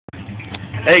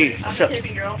Hey, I'm so. a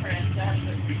hippie girlfriend.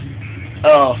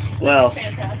 Oh, well.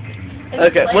 Fantastic.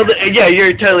 Okay, well, yeah,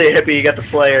 you're totally a hippie. You got the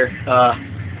flare thing.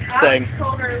 I was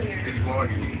told earlier.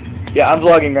 Yeah, I'm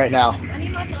vlogging right now. I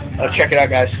need my phone. Check it out,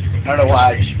 guys. I don't know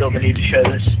why. I just feel the need to show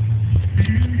this.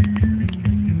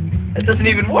 It doesn't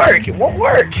even work. It won't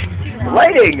work.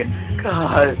 Lighting.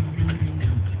 God.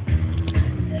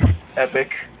 Epic.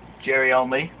 Jerry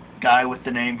only. Guy with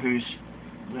the name who's...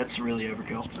 That's really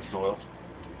overkill. Doyle.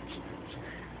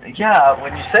 Yeah,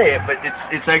 when you say it, but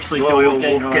it's actually Doyle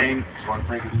Wolfgang Von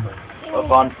Frankenstein.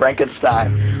 von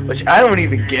Frankenstein, which I don't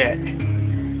even get.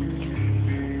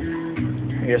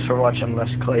 I guess we're watching Les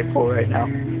Claypool right now.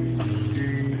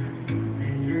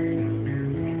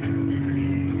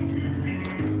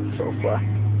 Soulfly.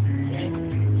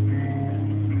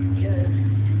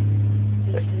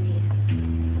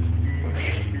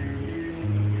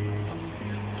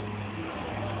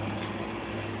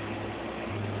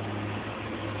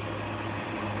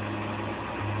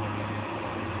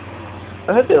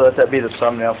 I hope they let that be the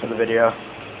thumbnail for the video.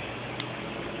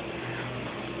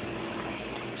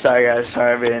 Sorry guys,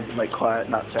 sorry I'm being like quiet,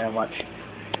 not saying much.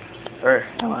 Or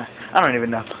am I? I don't even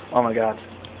know. Oh my god.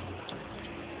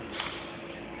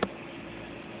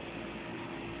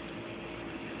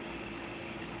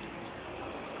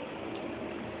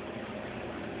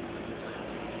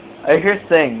 I hear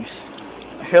things.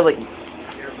 I hear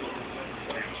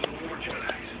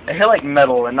like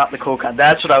metal and not the cool kind.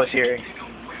 That's what I was hearing.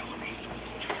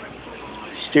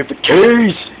 Stupid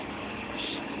keys!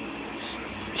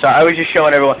 So I was just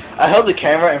showing everyone. I held the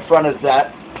camera in front of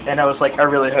that, and I was like, I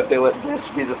really hope they let this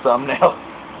be the thumbnail.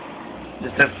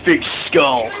 Just a big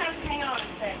skull. Hang on a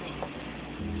second.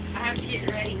 I have to get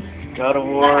ready. God of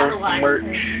War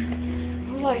merch.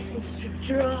 License to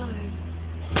drive.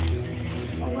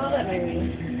 Well, that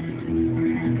maybe.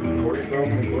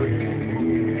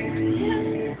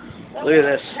 Look at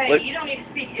this. Hey, Look. you don't need to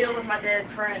speak ill of my dead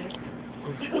friend.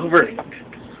 Over.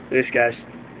 This guys.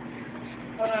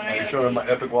 Hold on, I showed him my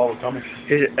epic wall of comics.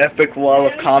 His epic wall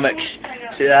of comics.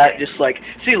 See that? Just like,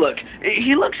 see, look.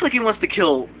 He looks like he wants to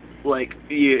kill, like,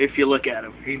 you if you look at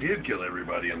him. He did kill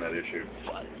everybody in that issue.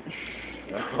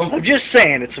 I'm just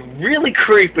saying, it's really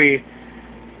creepy.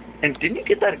 And didn't you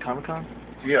get that at Comic-Con?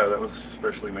 Yeah, that was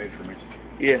specially made for me.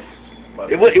 Yeah.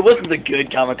 It wasn't the good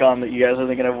Comic-Con that you guys are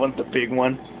thinking of. It wasn't the big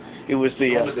one. It was the...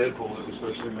 the Deadpool that was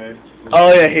specially made.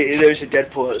 Oh yeah, there's a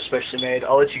Deadpool that was specially made.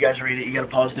 I'll let you guys read it. You gotta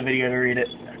pause the video to read it.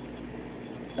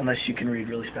 Unless you can read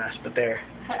really fast, but there.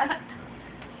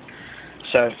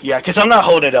 So, yeah, because I'm not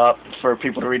holding it up for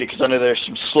people to read it, because I know there's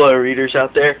some slow readers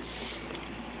out there.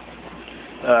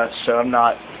 So I'm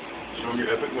not... Show him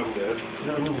your epic metal dad.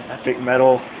 Epic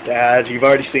metal dad. You've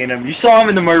already seen him. You saw him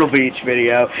in the Myrtle Beach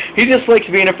video. He just likes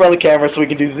being in front of the camera so we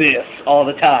can do this all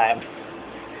the time.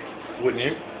 Wouldn't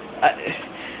you?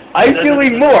 I'm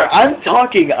doing more. I'm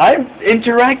talking. I'm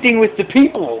interacting with the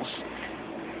peoples.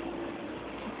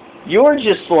 You're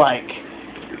just like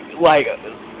Wait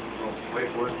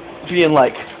for it. being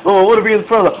like, oh, I want to be in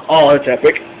front of the... Oh, that's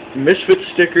epic. Misfit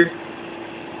sticker.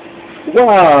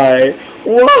 Why?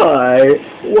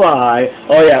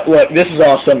 Oh yeah, look, this is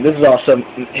awesome. This is awesome.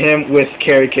 Him with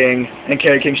Kerry King, and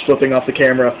Kerry King flipping off the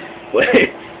camera.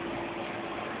 Wait.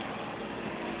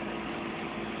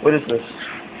 What is this?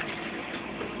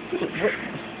 What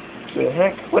the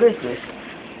heck? What is this?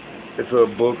 It's a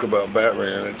book about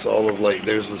Batman. It's all of like,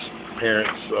 there's this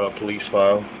parent's police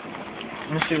file.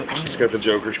 Let me see what It's got the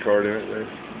Joker's card in it there.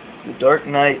 The Dark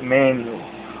Knight Manual.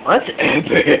 Oh, that's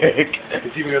epic.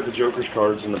 It's even got the Joker's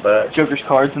cards in the back. Joker's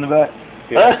cards in the back.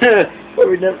 Yeah,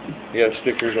 Harvey Dent. yeah,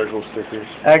 stickers, actual stickers.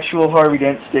 Actual Harvey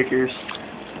Dent stickers.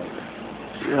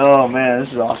 Oh man, this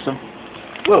is awesome.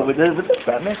 Whoa, with this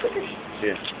Batman stickers?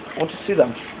 Yeah. I want to see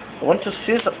them. I want to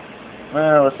see them.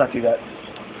 Well, let's not do that.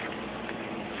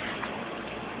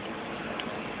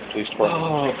 Police department.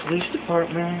 Oh, police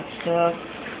department stuff.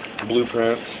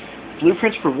 Blueprints.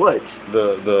 Blueprints for what?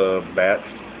 The bat.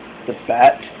 The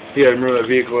bat? Yeah, remember that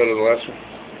vehicle out of the last one?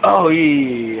 Oh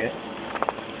yeah.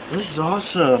 This is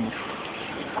awesome.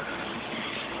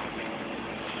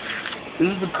 This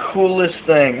is the coolest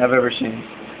thing I've ever seen.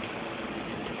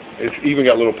 It's even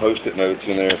got little post-it notes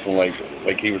in there from like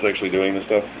he was actually doing this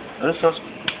stuff. This is awesome.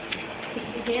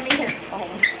 Give me your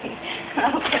phone.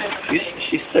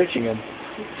 She's searching him.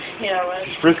 Yeah, well.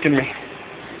 She's frisking me.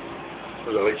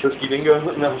 Was that like Frisky Dingo?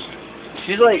 No.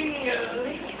 She's like,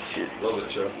 Love that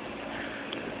show.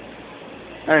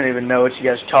 I don't even know what you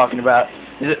guys are talking about.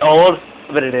 Is it old?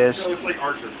 But it is. No, it's like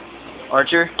Archer.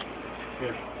 Archer?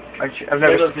 Yeah. Archer. I've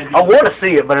never. I want to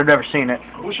see it, but I've never seen it.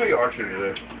 We'll show you Archer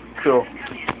today. Cool.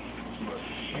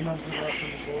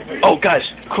 Oh, guys,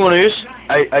 cool news.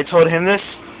 I told him this.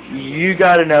 You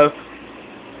gotta know,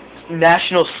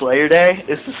 National Slayer Day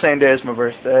is the same day as my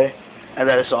birthday, and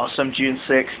that is awesome. June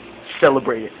 6th,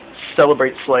 celebrate it.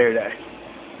 Celebrate Slayer Day.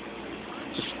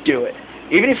 Just do it.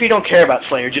 Even if you don't care about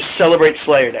Slayer, just celebrate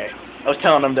Slayer Day. I was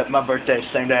telling him that my birthday is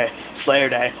the same day. Slayer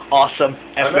Day, awesome,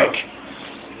 epic.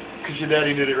 Because your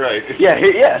daddy did it right. Yeah,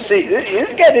 see,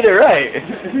 this guy did it right.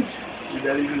 Your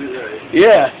daddy did it right.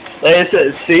 Yeah, like I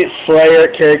said, see, Slayer,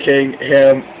 Carrot King,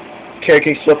 him, Carrot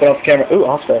King slipping off the camera. Ooh,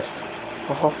 Ozfest.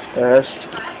 Ozfest.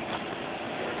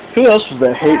 Who else was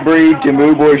there? Hatebreed,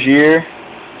 Demu Borgir,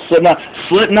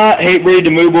 Slipknot, Hatebreed,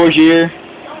 Demu Borgir.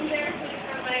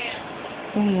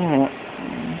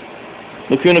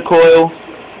 Lacuna Coil.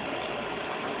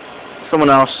 Someone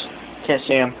else. Can't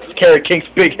see him. Carrot King's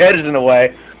big head is in the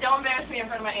way. Don't embarrass me in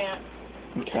front of my aunt.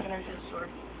 Okay. Taking her to the store.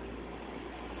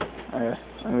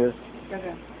 I'm good.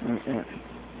 Okay.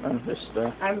 I'm just,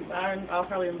 I'll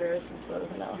probably embarrass him, so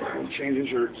doesn't know. I'm changing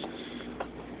shirts.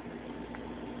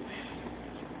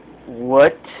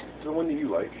 What? The one that you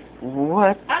like.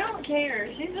 What? I don't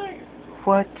care. She's like,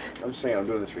 What? I'm saying I'm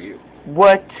doing this for you.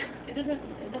 What? it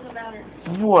doesn't matter.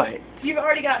 What? You've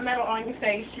already got metal on your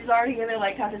face. She's already gonna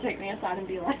like have to take me aside and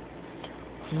be like,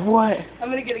 What? I'm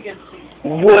gonna get a good seat.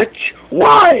 What?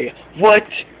 Why? What?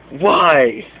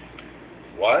 Why?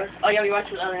 Why? Oh yeah, we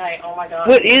watched it the other night. Oh my god.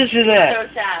 What is that? So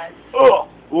sad. Oh.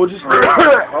 We'll just... Hold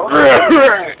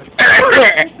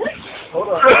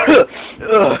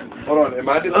Hold on, am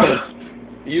I just...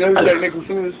 You know who Jack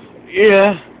Nicholson is?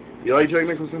 Yeah, You like Jack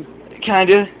Nicholson?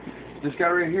 kinda. This guy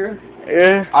right here?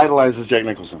 Yeah. Idolizes Jack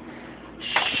Nicholson.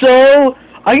 So,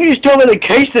 I can just tell by the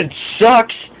case that it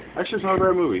sucks. Actually, it's not a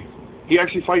bad movie. He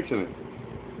actually fights in it.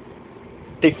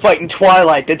 They fight in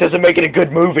Twilight. That doesn't make it a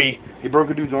good movie. He broke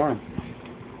a dude's arm.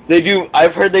 They do.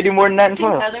 I've heard they do more than that in Seen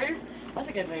Twilight. Heather? That's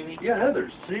a good movie. Yeah,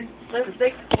 Heather's. See?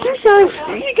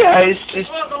 You guys just.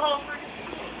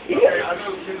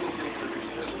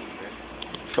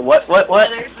 So what?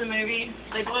 Heather's the movie.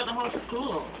 They blew up the whole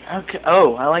school. Okay.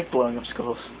 Oh, I like blowing up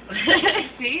schools.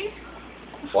 See?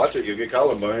 Watch it, you'll get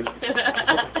Columbine.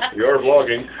 You are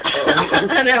vlogging.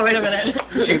 I know, wait a minute.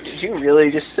 Did you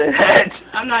really just say that?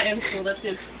 I'm not in school, that's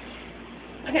good.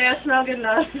 Okay, I smell good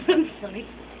enough. Funny.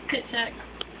 Tit check.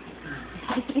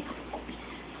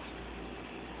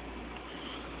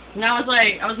 And I was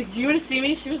like, do you want to see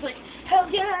me? She was like, hell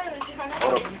yeah. And she hung up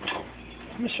on me.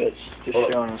 Misfits. Just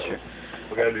Hold showing us here.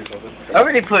 We gotta do something. I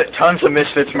already put tons of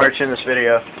Misfits merch in this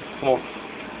video. Come on.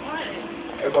 What?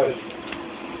 Everybody.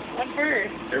 What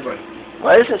first? Everybody.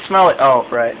 Why does it smell like? Oh,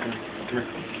 right. Come here.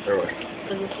 Everybody.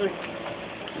 Does this look...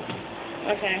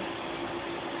 Okay.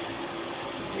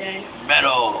 Yay.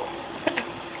 Metal.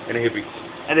 And a hippie.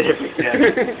 And a hippie. Yeah.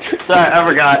 Sorry, I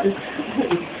forgot.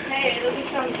 Hey, it'll be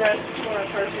some dress for a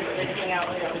person that they hang out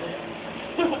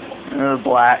with.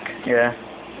 Black. Yeah.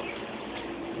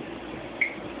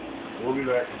 We'll be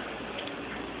back.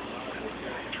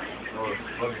 Oh,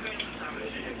 love you.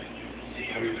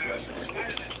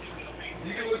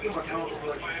 You can look at my calendar for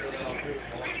like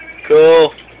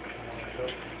Cool.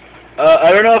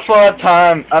 I don't know if I'll have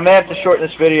time. I may have to shorten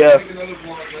this video.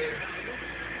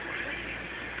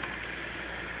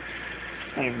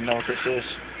 I don't even know what this is.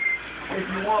 If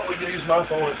you want, we can use my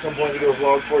phone at some point to do a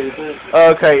vlog for you too.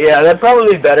 Okay, yeah, that'd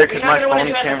probably be better because You're my not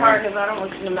going phone to want to do it in the car camera. because I don't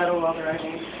listen to metal while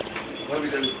driving. Let me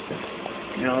do.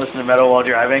 You don't listen to metal while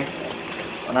driving?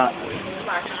 Why not?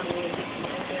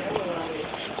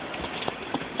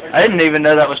 I didn't even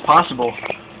know that was possible.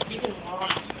 You can walk.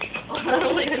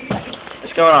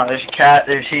 What's going on? There's a cat.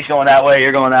 He's going that way.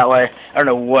 You're going that way. I don't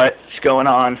know what's going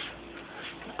on.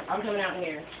 I'm coming out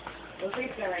here. Looks like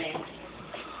it's gonna rain.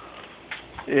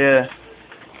 Yeah.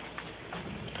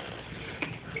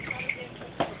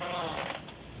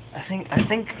 I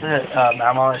think that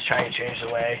Mama is trying to change the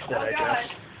way that I dress.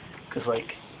 Cause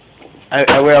like,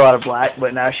 I wear a lot of black,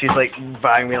 but now she's like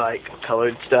buying me like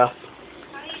colored stuff.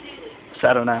 So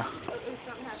I don't know.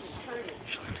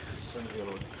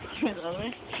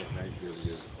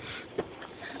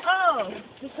 Oh,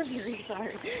 this is your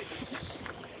retard.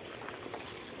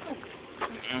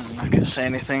 I'm not gonna say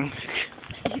anything.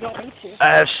 You don't need to.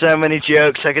 I have so many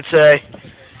jokes I could say.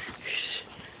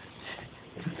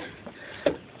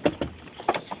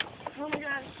 Oh my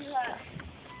god, see that.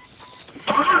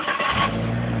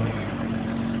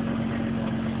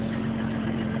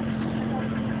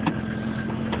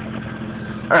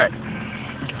 Alright.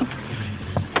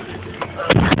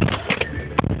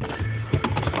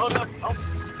 Hold up. Oh.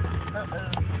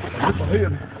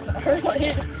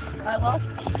 I lost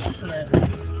it.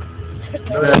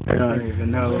 I don't even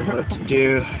know what to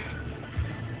do.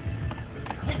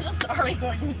 This is already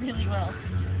going really well.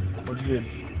 What'd you do?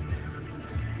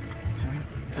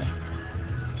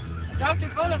 Dropped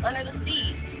your phone up under the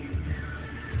seat.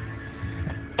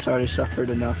 It's already suffered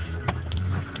enough.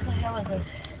 What the hell is this?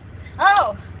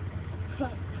 Oh! Oh.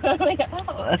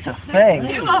 That's a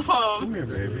thing. Two of Come them. here,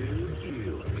 baby.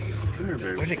 Come here,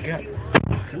 baby. Where'd it go?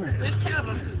 Come here. There's two of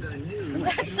them.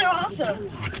 That's so awesome.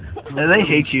 They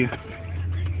hate you.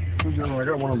 I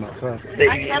got one on my side. They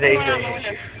I got the one out the hate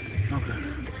window. you. Okay.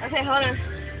 Okay, hold on.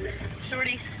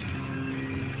 Shorty.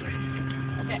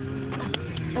 Okay.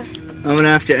 I'm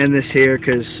gonna have to end this here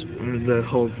because the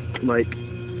whole like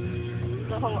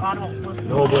The whole auto was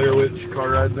The whole Blair Witch car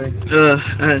ride thing.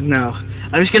 no.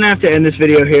 I'm just gonna have to end this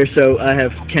video here so I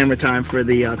have camera time for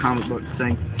the comic book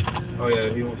thing. Oh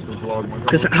yeah, he wants to vlog my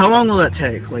Cause how long will that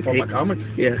take? Like Oh, my 8? comics?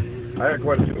 Yeah. I had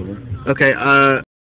quite a few of them. Okay.